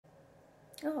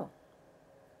Oh.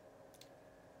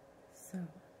 So,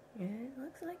 it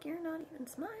looks like you're not even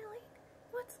smiling.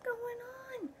 What's going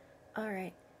on?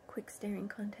 Alright, quick staring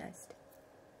contest.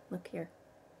 Look here.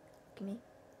 Look at me.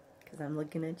 Because I'm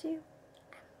looking at you.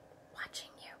 I'm watching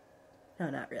you. No,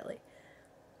 not really.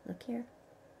 Look here.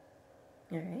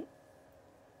 Alright.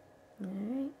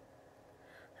 Alright.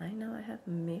 I know I have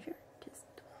measured. Just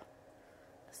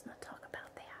let's not talk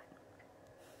about that.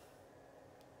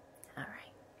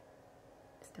 Alright.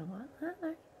 Still want?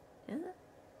 Alright.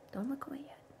 Don't look away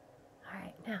yet.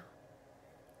 Alright, now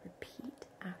repeat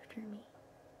after me.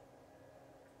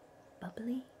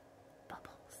 Bubbly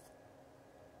bubbles.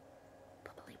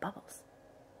 Bubbly bubbles.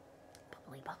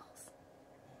 Bubbly bubbles.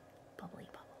 Bubbly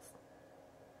bubbles.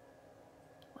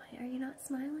 Why are you not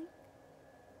smiling?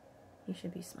 You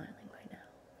should be smiling by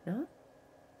now. No?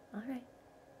 Alright.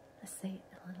 Let's say it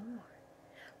a little more.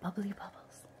 Bubbly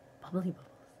bubbles. Bubbly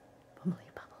bubbles. Bubbly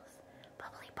bubbles.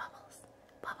 Bubbly bubbles.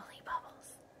 Bubbly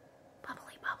bubbles.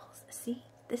 Bubbly bubbles. See?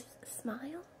 This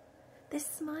smile? This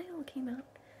smile came out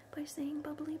by saying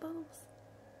bubbly bubbles.